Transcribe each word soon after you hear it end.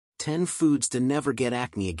10 Foods to Never Get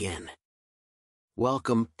Acne Again.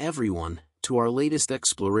 Welcome, everyone, to our latest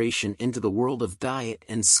exploration into the world of diet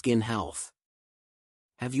and skin health.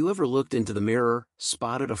 Have you ever looked into the mirror,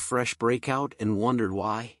 spotted a fresh breakout, and wondered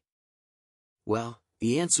why? Well,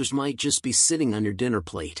 the answers might just be sitting on your dinner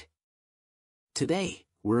plate. Today,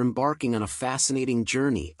 we're embarking on a fascinating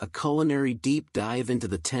journey, a culinary deep dive into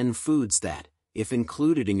the 10 foods that, if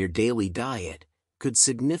included in your daily diet, could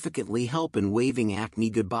significantly help in waving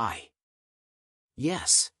acne goodbye.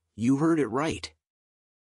 Yes, you heard it right.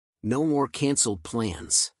 No more canceled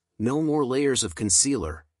plans, no more layers of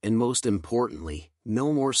concealer, and most importantly,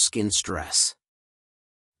 no more skin stress.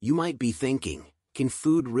 You might be thinking, can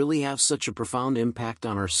food really have such a profound impact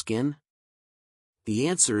on our skin? The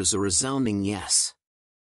answer is a resounding yes.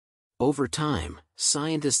 Over time,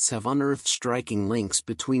 scientists have unearthed striking links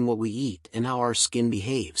between what we eat and how our skin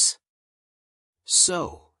behaves.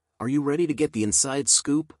 So, are you ready to get the inside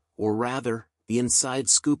scoop, or rather, the inside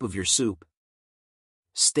scoop of your soup?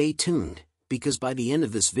 Stay tuned, because by the end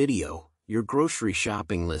of this video, your grocery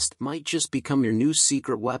shopping list might just become your new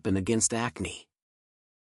secret weapon against acne.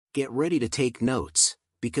 Get ready to take notes,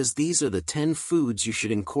 because these are the 10 foods you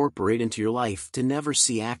should incorporate into your life to never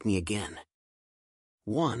see acne again.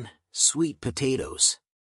 1. Sweet potatoes.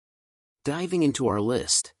 Diving into our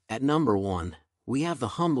list, at number 1, we have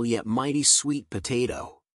the humble yet mighty sweet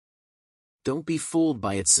potato. Don't be fooled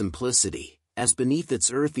by its simplicity, as beneath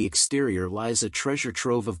its earthy exterior lies a treasure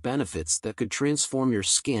trove of benefits that could transform your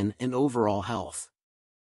skin and overall health.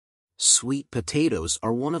 Sweet potatoes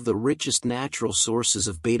are one of the richest natural sources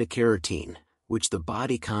of beta-carotene, which the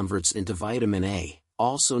body converts into vitamin A,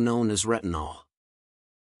 also known as retinol.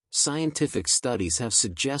 Scientific studies have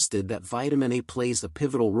suggested that vitamin A plays a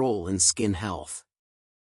pivotal role in skin health.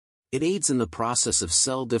 It aids in the process of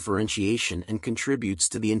cell differentiation and contributes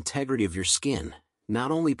to the integrity of your skin,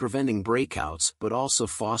 not only preventing breakouts but also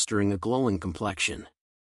fostering a glowing complexion.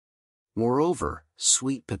 Moreover,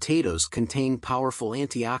 sweet potatoes contain powerful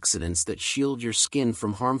antioxidants that shield your skin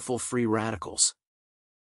from harmful free radicals.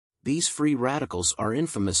 These free radicals are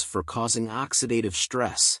infamous for causing oxidative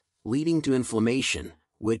stress, leading to inflammation,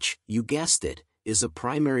 which, you guessed it, is a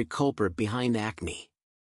primary culprit behind acne.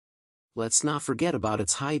 Let's not forget about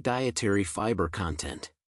its high dietary fiber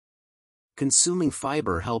content. Consuming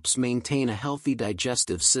fiber helps maintain a healthy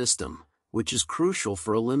digestive system, which is crucial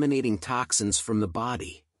for eliminating toxins from the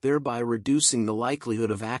body, thereby reducing the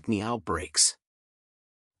likelihood of acne outbreaks.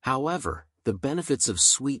 However, the benefits of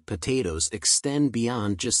sweet potatoes extend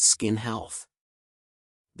beyond just skin health.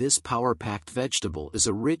 This power-packed vegetable is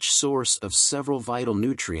a rich source of several vital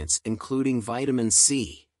nutrients including vitamin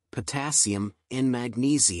C, potassium, and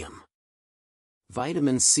magnesium.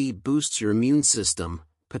 Vitamin C boosts your immune system,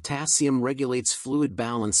 potassium regulates fluid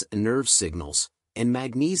balance and nerve signals, and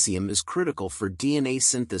magnesium is critical for DNA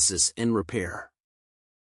synthesis and repair.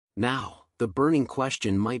 Now, the burning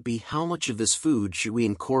question might be, how much of this food should we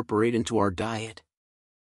incorporate into our diet?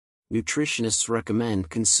 Nutritionists recommend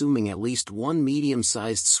consuming at least one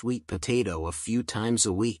medium-sized sweet potato a few times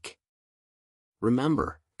a week.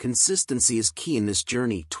 Remember, consistency is key in this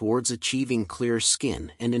journey towards achieving clear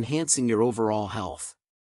skin and enhancing your overall health.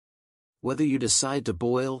 Whether you decide to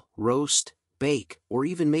boil, roast, bake, or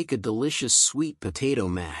even make a delicious sweet potato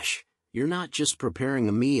mash, you're not just preparing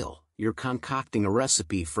a meal, you're concocting a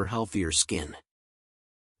recipe for healthier skin.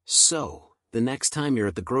 So, the next time you're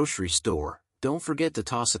at the grocery store, don't forget to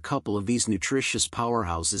toss a couple of these nutritious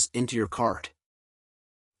powerhouses into your cart.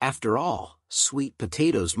 After all, sweet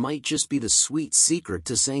potatoes might just be the sweet secret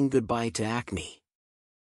to saying goodbye to acne.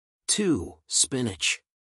 2. Spinach.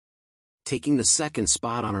 Taking the second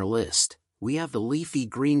spot on our list, we have the leafy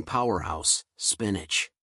green powerhouse,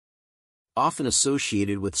 spinach. Often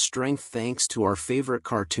associated with strength thanks to our favorite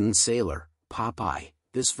cartoon sailor, Popeye,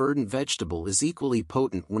 this verdant vegetable is equally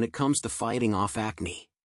potent when it comes to fighting off acne.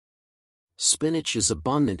 Spinach is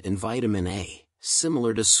abundant in vitamin A,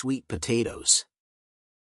 similar to sweet potatoes.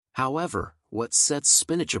 However, what sets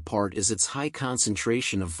spinach apart is its high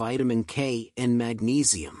concentration of vitamin K and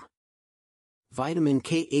magnesium. Vitamin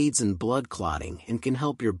K aids in blood clotting and can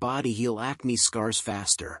help your body heal acne scars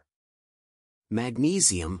faster.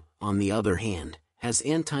 Magnesium, on the other hand, has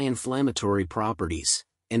anti-inflammatory properties,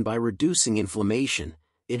 and by reducing inflammation,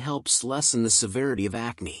 it helps lessen the severity of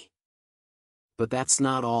acne. But that's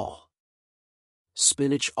not all.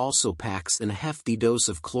 Spinach also packs in a hefty dose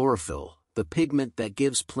of chlorophyll, the pigment that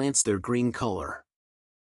gives plants their green color.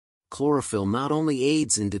 Chlorophyll not only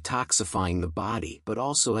aids in detoxifying the body but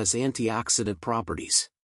also has antioxidant properties.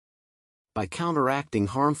 By counteracting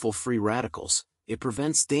harmful free radicals, it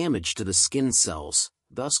prevents damage to the skin cells,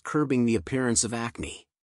 thus curbing the appearance of acne.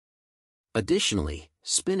 Additionally,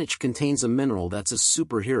 spinach contains a mineral that's a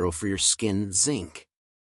superhero for your skin, zinc.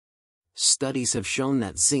 Studies have shown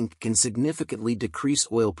that zinc can significantly decrease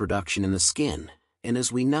oil production in the skin, and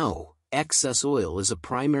as we know, excess oil is a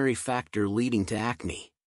primary factor leading to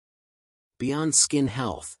acne. Beyond skin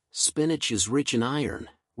health, spinach is rich in iron,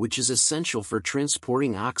 which is essential for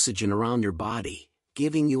transporting oxygen around your body,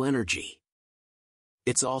 giving you energy.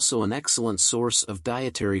 It's also an excellent source of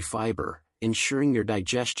dietary fiber, ensuring your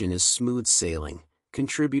digestion is smooth sailing,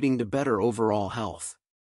 contributing to better overall health.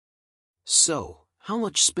 So, how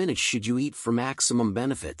much spinach should you eat for maximum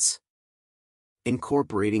benefits?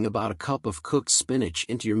 Incorporating about a cup of cooked spinach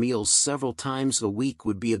into your meals several times a week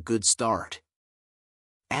would be a good start.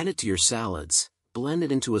 Add it to your salads, blend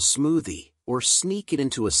it into a smoothie, or sneak it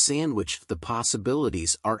into a sandwich. The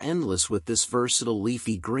possibilities are endless with this versatile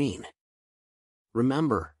leafy green.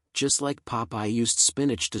 Remember, just like Popeye used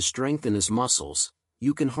spinach to strengthen his muscles,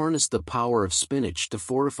 you can harness the power of spinach to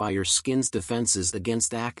fortify your skin's defenses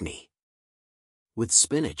against acne. With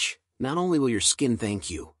spinach, not only will your skin thank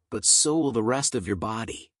you, but so will the rest of your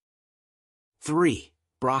body. 3.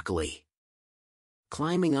 Broccoli.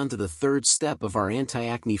 Climbing onto the third step of our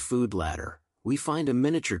anti-acne food ladder, we find a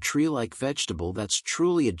miniature tree-like vegetable that's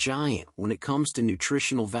truly a giant when it comes to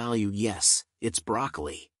nutritional value. Yes, it's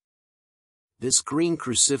broccoli. This green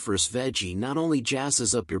cruciferous veggie not only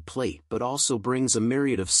jazzes up your plate but also brings a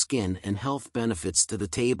myriad of skin and health benefits to the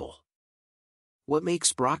table. What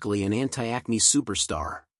makes broccoli an anti-acne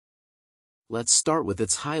superstar? Let's start with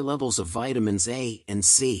its high levels of vitamins A and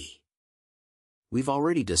C. We've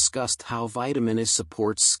already discussed how vitamin A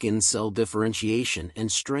supports skin cell differentiation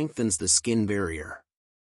and strengthens the skin barrier.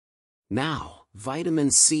 Now,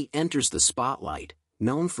 vitamin C enters the spotlight,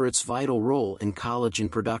 known for its vital role in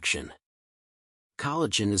collagen production.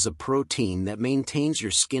 Collagen is a protein that maintains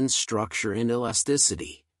your skin's structure and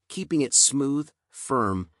elasticity, keeping it smooth,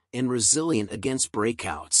 firm, and resilient against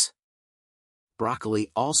breakouts.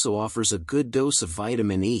 Broccoli also offers a good dose of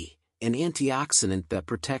vitamin E, an antioxidant that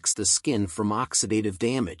protects the skin from oxidative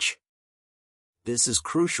damage. This is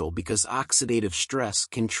crucial because oxidative stress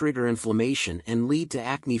can trigger inflammation and lead to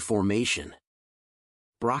acne formation.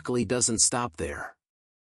 Broccoli doesn't stop there.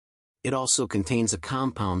 It also contains a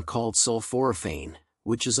compound called sulforaphane,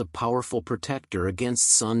 which is a powerful protector against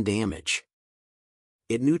sun damage.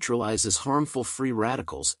 It neutralizes harmful free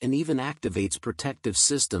radicals and even activates protective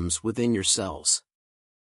systems within your cells.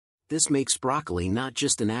 This makes broccoli not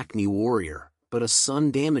just an acne warrior, but a sun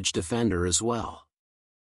damage defender as well.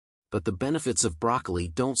 But the benefits of broccoli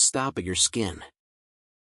don't stop at your skin.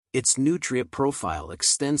 Its nutrient profile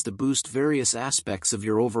extends to boost various aspects of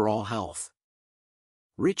your overall health.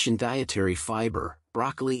 Rich in dietary fiber,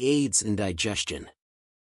 broccoli aids in digestion.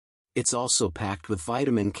 It's also packed with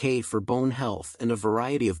vitamin K for bone health and a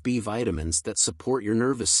variety of B vitamins that support your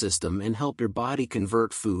nervous system and help your body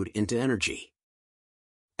convert food into energy.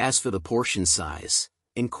 As for the portion size,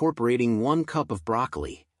 incorporating 1 cup of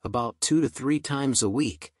broccoli, about 2 to 3 times a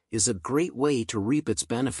week, is a great way to reap its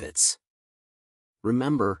benefits.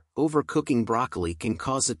 Remember, overcooking broccoli can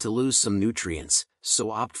cause it to lose some nutrients,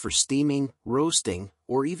 so opt for steaming, roasting,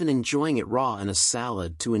 or even enjoying it raw in a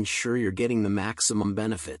salad to ensure you're getting the maximum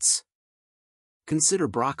benefits. Consider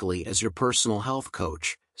broccoli as your personal health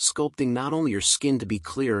coach, sculpting not only your skin to be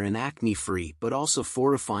clear and acne-free but also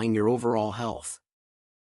fortifying your overall health.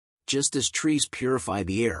 Just as trees purify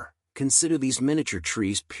the air, consider these miniature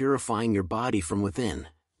trees purifying your body from within,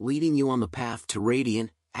 leading you on the path to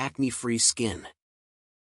radiant, acne-free skin.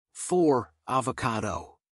 4.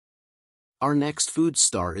 Avocado. Our next food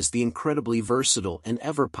star is the incredibly versatile and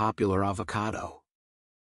ever-popular avocado.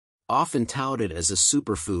 Often touted as a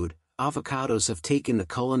superfood, avocados have taken the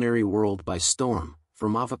culinary world by storm,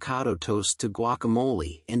 from avocado toast to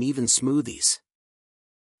guacamole and even smoothies.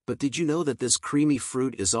 But did you know that this creamy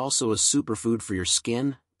fruit is also a superfood for your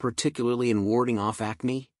skin, particularly in warding off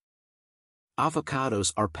acne?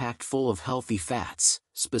 Avocados are packed full of healthy fats,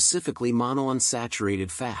 specifically monounsaturated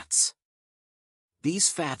fats. These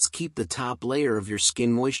fats keep the top layer of your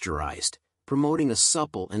skin moisturized, promoting a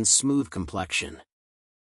supple and smooth complexion.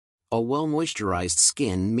 A well-moisturized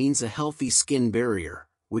skin means a healthy skin barrier,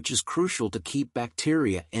 which is crucial to keep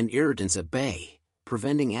bacteria and irritants at bay,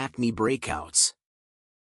 preventing acne breakouts.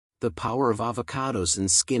 The power of avocados in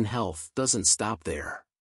skin health doesn't stop there.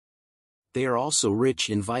 They are also rich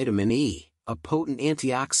in vitamin E, a potent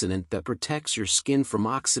antioxidant that protects your skin from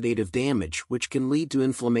oxidative damage which can lead to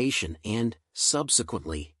inflammation and,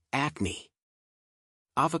 subsequently, acne.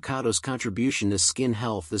 Avocado's contribution to skin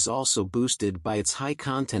health is also boosted by its high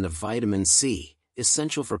content of vitamin C,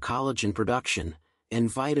 essential for collagen production,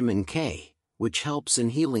 and vitamin K, which helps in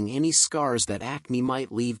healing any scars that acne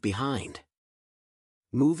might leave behind.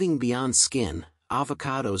 Moving beyond skin,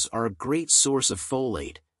 avocados are a great source of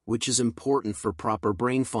folate, which is important for proper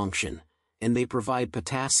brain function, and they provide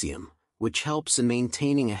potassium, which helps in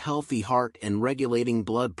maintaining a healthy heart and regulating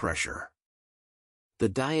blood pressure. The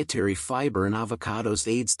dietary fiber in avocados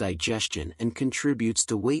aids digestion and contributes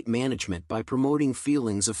to weight management by promoting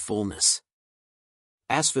feelings of fullness.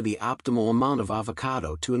 As for the optimal amount of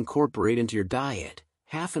avocado to incorporate into your diet,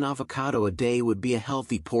 half an avocado a day would be a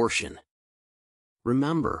healthy portion.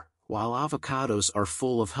 Remember, while avocados are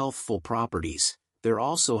full of healthful properties, they're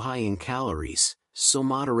also high in calories, so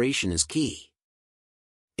moderation is key.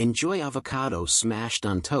 Enjoy avocado smashed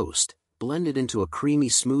on toast, blended into a creamy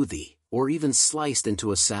smoothie, or even sliced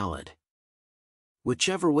into a salad.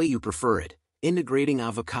 Whichever way you prefer it, integrating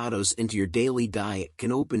avocados into your daily diet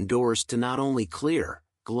can open doors to not only clear,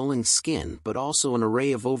 glowing skin but also an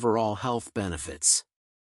array of overall health benefits.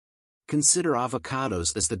 Consider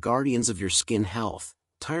avocados as the guardians of your skin health,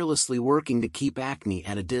 tirelessly working to keep acne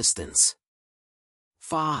at a distance.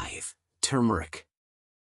 5. Turmeric.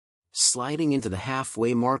 Sliding into the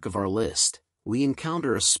halfway mark of our list, we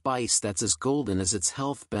encounter a spice that's as golden as its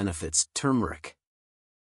health benefits, turmeric.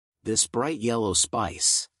 This bright yellow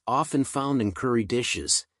spice, often found in curry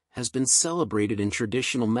dishes, has been celebrated in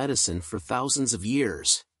traditional medicine for thousands of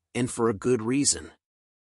years, and for a good reason.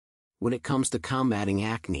 When it comes to combating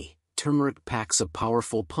acne, turmeric packs a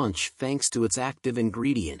powerful punch thanks to its active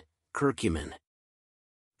ingredient, curcumin.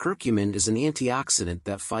 Curcumin is an antioxidant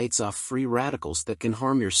that fights off free radicals that can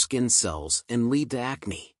harm your skin cells and lead to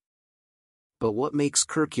acne. But what makes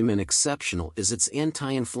curcumin exceptional is its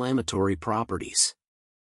anti-inflammatory properties.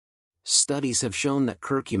 Studies have shown that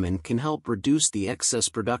curcumin can help reduce the excess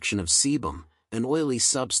production of sebum, an oily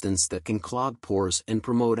substance that can clog pores and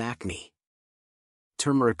promote acne.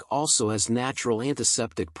 Turmeric also has natural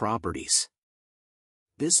antiseptic properties.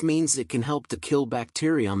 This means it can help to kill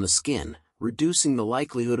bacteria on the skin, reducing the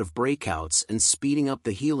likelihood of breakouts and speeding up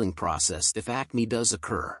the healing process if acne does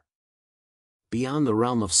occur. Beyond the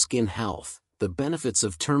realm of skin health, the benefits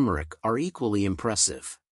of turmeric are equally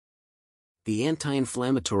impressive. The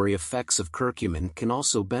anti-inflammatory effects of curcumin can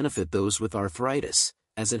also benefit those with arthritis,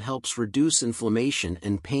 as it helps reduce inflammation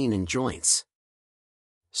and pain in joints.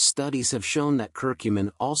 Studies have shown that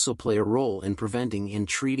curcumin also play a role in preventing and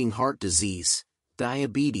treating heart disease,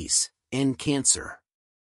 diabetes, and cancer.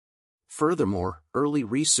 Furthermore, early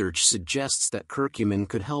research suggests that curcumin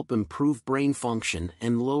could help improve brain function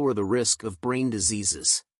and lower the risk of brain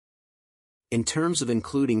diseases. In terms of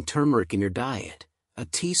including turmeric in your diet, a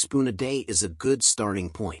teaspoon a day is a good starting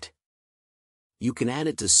point. You can add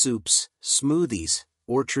it to soups, smoothies,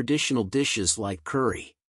 or traditional dishes like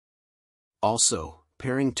curry. Also,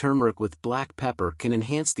 pairing turmeric with black pepper can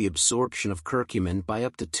enhance the absorption of curcumin by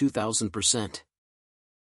up to 2,000%.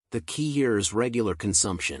 The key here is regular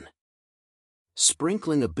consumption.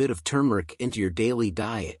 Sprinkling a bit of turmeric into your daily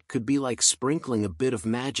diet could be like sprinkling a bit of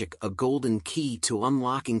magic, a golden key to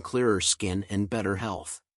unlocking clearer skin and better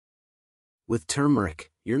health. With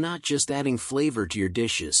turmeric, you're not just adding flavor to your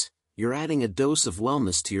dishes, you're adding a dose of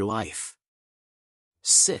wellness to your life.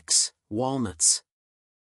 6. Walnuts.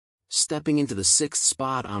 Stepping into the 6th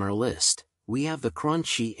spot on our list, we have the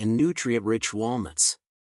crunchy and nutrient-rich walnuts.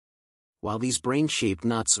 While these brain-shaped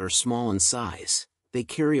nuts are small in size, they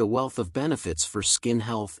carry a wealth of benefits for skin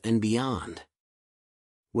health and beyond.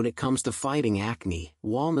 When it comes to fighting acne,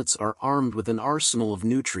 walnuts are armed with an arsenal of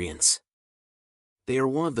nutrients. They are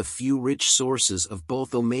one of the few rich sources of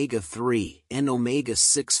both omega-3 and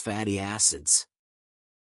omega-6 fatty acids.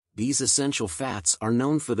 These essential fats are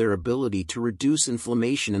known for their ability to reduce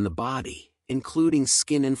inflammation in the body, including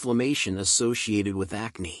skin inflammation associated with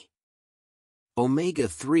acne.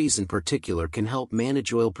 Omega-3s in particular can help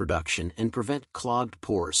manage oil production and prevent clogged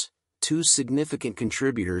pores, two significant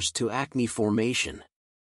contributors to acne formation.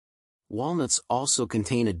 Walnuts also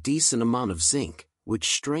contain a decent amount of zinc,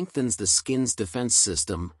 which strengthens the skin's defense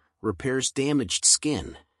system, repairs damaged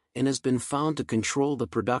skin, and has been found to control the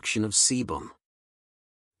production of sebum.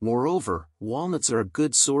 Moreover, walnuts are a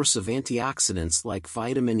good source of antioxidants like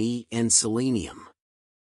vitamin E and selenium.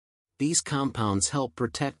 These compounds help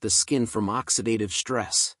protect the skin from oxidative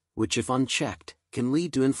stress, which if unchecked, can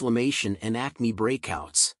lead to inflammation and acne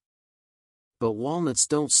breakouts. But walnuts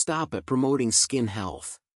don't stop at promoting skin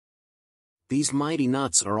health. These mighty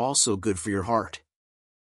nuts are also good for your heart.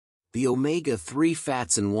 The omega-3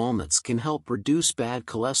 fats in walnuts can help reduce bad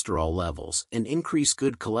cholesterol levels and increase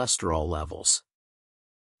good cholesterol levels.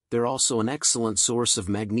 They're also an excellent source of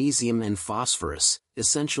magnesium and phosphorus,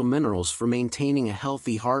 essential minerals for maintaining a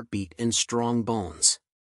healthy heartbeat and strong bones.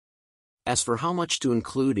 As for how much to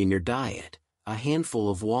include in your diet, a handful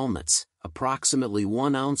of walnuts, approximately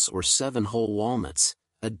 1 ounce or 7 whole walnuts,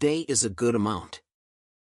 a day is a good amount.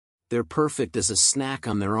 They're perfect as a snack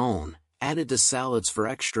on their own, added to salads for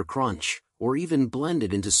extra crunch, or even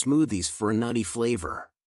blended into smoothies for a nutty flavor.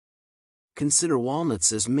 Consider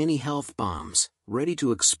walnuts as mini health bombs, ready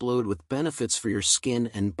to explode with benefits for your skin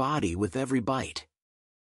and body with every bite.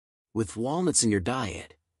 With walnuts in your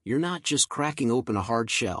diet, you're not just cracking open a hard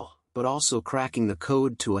shell, but also cracking the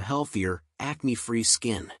code to a healthier, acne-free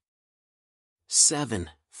skin. 7.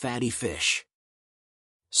 Fatty fish.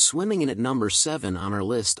 Swimming in at number 7 on our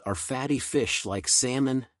list are fatty fish like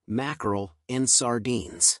salmon, mackerel, and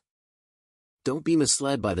sardines. Don't be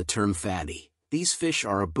misled by the term fatty. These fish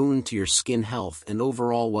are a boon to your skin health and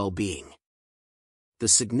overall well-being. The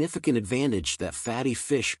significant advantage that fatty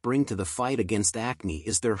fish bring to the fight against acne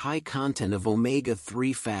is their high content of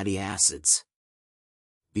omega-3 fatty acids.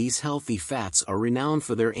 These healthy fats are renowned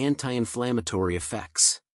for their anti-inflammatory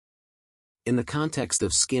effects. In the context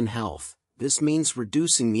of skin health, this means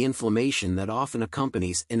reducing the inflammation that often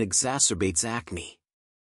accompanies and exacerbates acne.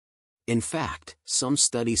 In fact, some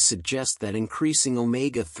studies suggest that increasing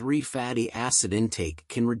omega-3 fatty acid intake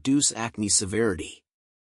can reduce acne severity.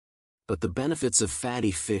 But the benefits of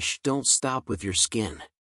fatty fish don't stop with your skin.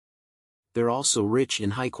 They're also rich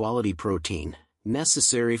in high-quality protein,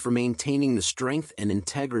 necessary for maintaining the strength and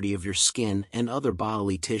integrity of your skin and other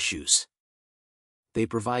bodily tissues. They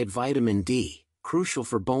provide vitamin D, crucial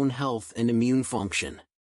for bone health and immune function.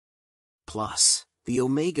 Plus, the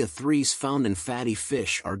omega-3s found in fatty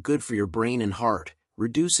fish are good for your brain and heart,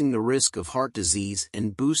 reducing the risk of heart disease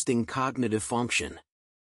and boosting cognitive function.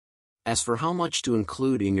 As for how much to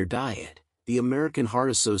include in your diet, the American Heart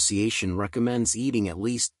Association recommends eating at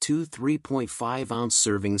least 2 3.5-ounce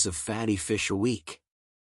servings of fatty fish a week.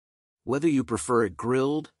 Whether you prefer it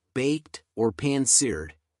grilled, baked, or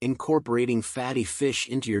pan-seared, incorporating fatty fish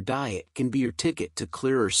into your diet can be your ticket to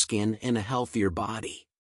clearer skin and a healthier body.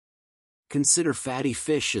 Consider fatty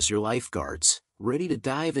fish as your lifeguards, ready to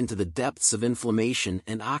dive into the depths of inflammation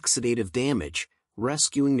and oxidative damage,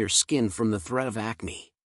 rescuing your skin from the threat of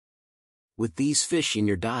acne. With these fish in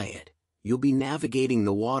your diet, you'll be navigating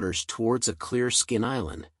the waters towards a clear skin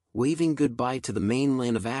island, waving goodbye to the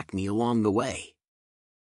mainland of acne along the way.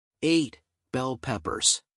 8. Bell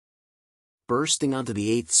peppers. Bursting onto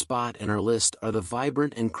the 8th spot in our list are the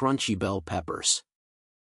vibrant and crunchy bell peppers.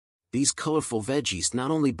 These colorful veggies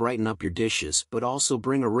not only brighten up your dishes but also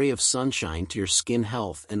bring a ray of sunshine to your skin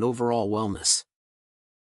health and overall wellness.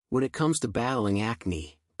 When it comes to battling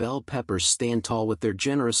acne, bell peppers stand tall with their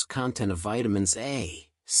generous content of vitamins A,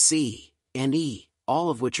 C, and E, all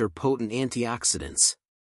of which are potent antioxidants.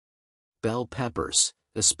 Bell peppers,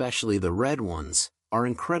 especially the red ones, are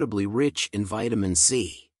incredibly rich in vitamin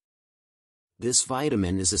C. This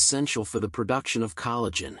vitamin is essential for the production of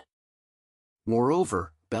collagen.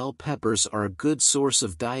 Moreover, bell peppers are a good source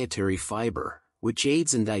of dietary fiber, which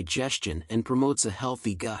aids in digestion and promotes a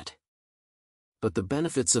healthy gut. But the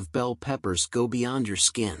benefits of bell peppers go beyond your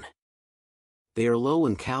skin. They are low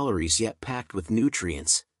in calories yet packed with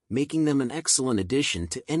nutrients, making them an excellent addition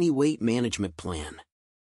to any weight management plan.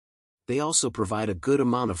 They also provide a good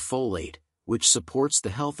amount of folate, which supports the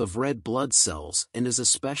health of red blood cells and is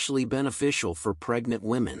especially beneficial for pregnant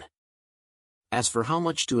women. As for how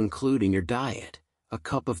much to include in your diet, a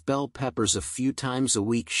cup of bell peppers a few times a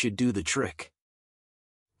week should do the trick.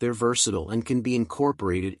 They're versatile and can be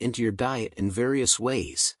incorporated into your diet in various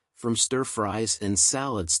ways, from stir-fries and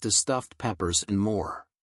salads to stuffed peppers and more.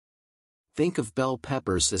 Think of bell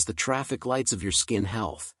peppers as the traffic lights of your skin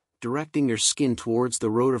health, directing your skin towards the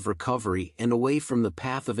road of recovery and away from the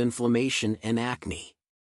path of inflammation and acne.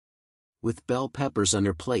 With bell peppers on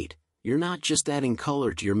your plate, you're not just adding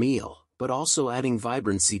color to your meal, but also adding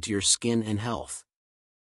vibrancy to your skin and health.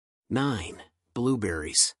 9.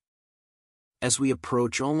 Blueberries. As we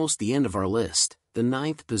approach almost the end of our list, the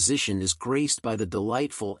 9th position is graced by the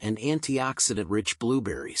delightful and antioxidant-rich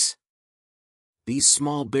blueberries. These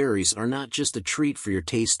small berries are not just a treat for your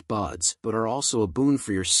taste buds but are also a boon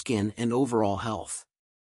for your skin and overall health.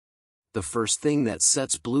 The first thing that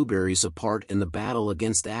sets blueberries apart in the battle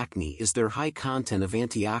against acne is their high content of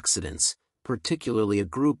antioxidants, particularly a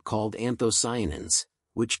group called anthocyanins,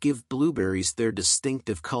 which give blueberries their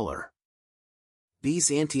distinctive color. These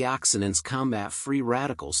antioxidants combat free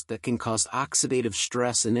radicals that can cause oxidative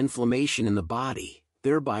stress and inflammation in the body,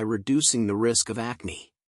 thereby reducing the risk of acne.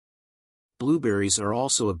 Blueberries are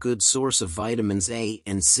also a good source of vitamins A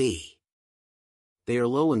and C. They are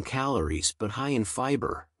low in calories but high in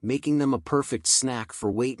fiber, making them a perfect snack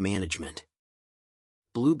for weight management.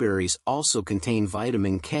 Blueberries also contain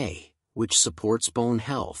vitamin K, which supports bone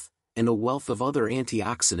health, and a wealth of other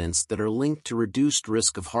antioxidants that are linked to reduced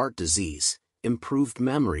risk of heart disease, improved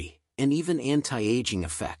memory, and even anti-aging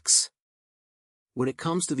effects. When it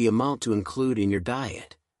comes to the amount to include in your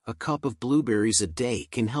diet, a cup of blueberries a day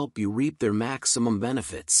can help you reap their maximum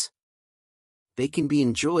benefits. They can be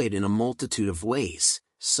enjoyed in a multitude of ways,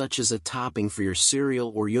 such as a topping for your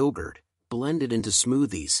cereal or yogurt, blended into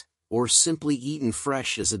smoothies, or simply eaten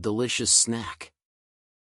fresh as a delicious snack.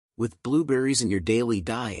 With blueberries in your daily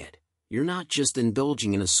diet, you're not just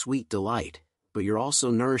indulging in a sweet delight, but you're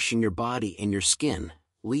also nourishing your body and your skin,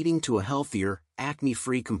 leading to a healthier,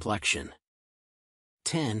 acne-free complexion.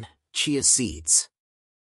 10. Chia seeds.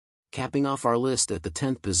 Capping off our list at the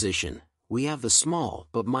 10th position, we have the small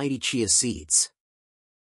but mighty chia seeds.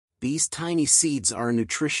 These tiny seeds are a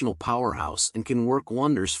nutritional powerhouse and can work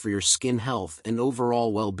wonders for your skin health and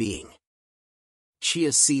overall well-being.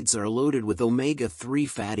 Chia seeds are loaded with omega-3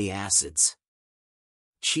 fatty acids.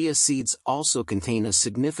 Chia seeds also contain a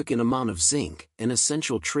significant amount of zinc, an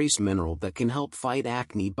essential trace mineral that can help fight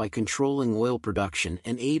acne by controlling oil production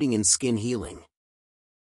and aiding in skin healing.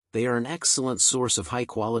 They are an excellent source of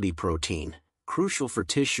high-quality protein, crucial for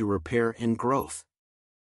tissue repair and growth.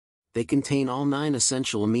 They contain all 9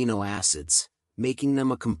 essential amino acids, making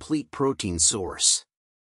them a complete protein source.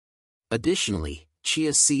 Additionally,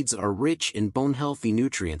 chia seeds are rich in bone-healthy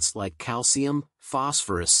nutrients like calcium,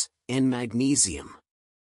 phosphorus, and magnesium.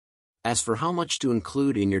 As for how much to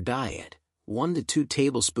include in your diet, 1 to 2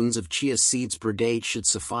 tablespoons of chia seeds per day should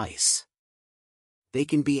suffice. They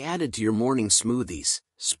can be added to your morning smoothies,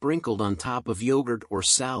 sprinkled on top of yogurt or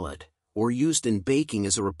salad, or used in baking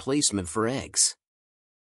as a replacement for eggs.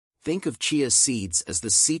 Think of chia seeds as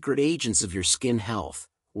the secret agents of your skin health,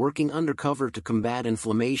 working undercover to combat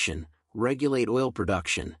inflammation, regulate oil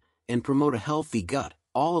production, and promote a healthy gut,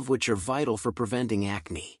 all of which are vital for preventing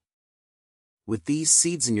acne. With these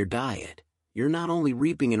seeds in your diet, you're not only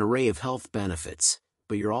reaping an array of health benefits,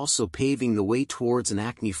 but you're also paving the way towards an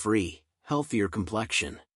acne-free, healthier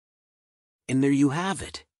complexion. And there you have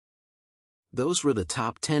it. Those were the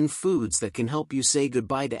top 10 foods that can help you say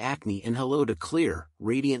goodbye to acne and hello to clear,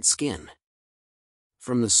 radiant skin.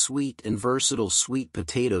 From the sweet and versatile sweet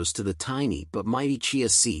potatoes to the tiny but mighty chia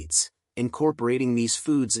seeds, incorporating these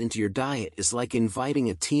foods into your diet is like inviting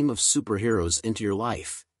a team of superheroes into your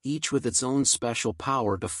life, each with its own special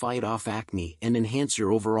power to fight off acne and enhance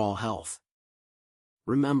your overall health.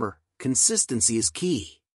 Remember, consistency is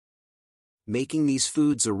key. Making these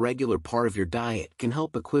foods a regular part of your diet can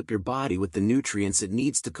help equip your body with the nutrients it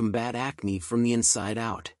needs to combat acne from the inside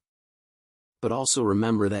out. But also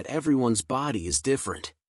remember that everyone's body is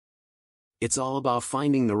different. It's all about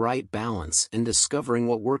finding the right balance and discovering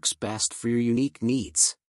what works best for your unique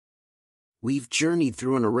needs. We've journeyed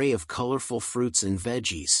through an array of colorful fruits and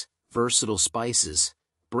veggies, versatile spices,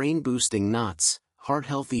 brain-boosting nuts,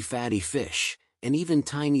 heart-healthy fatty fish, and even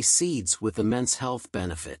tiny seeds with immense health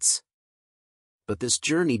benefits. But this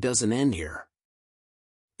journey doesn't end here.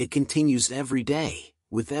 It continues every day,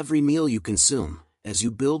 with every meal you consume, as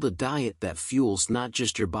you build a diet that fuels not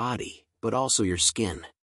just your body, but also your skin.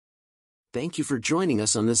 Thank you for joining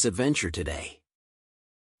us on this adventure today.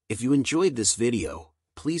 If you enjoyed this video,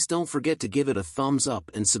 please don't forget to give it a thumbs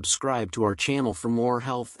up and subscribe to our channel for more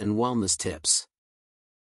health and wellness tips.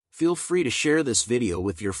 Feel free to share this video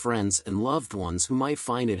with your friends and loved ones who might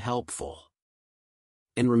find it helpful.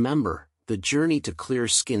 And remember, the journey to clear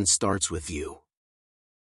skin starts with you.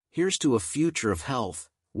 Here's to a future of health,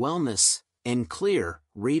 wellness, and clear,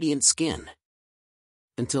 radiant skin.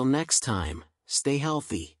 Until next time, stay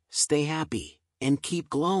healthy, stay happy, and keep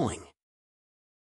glowing.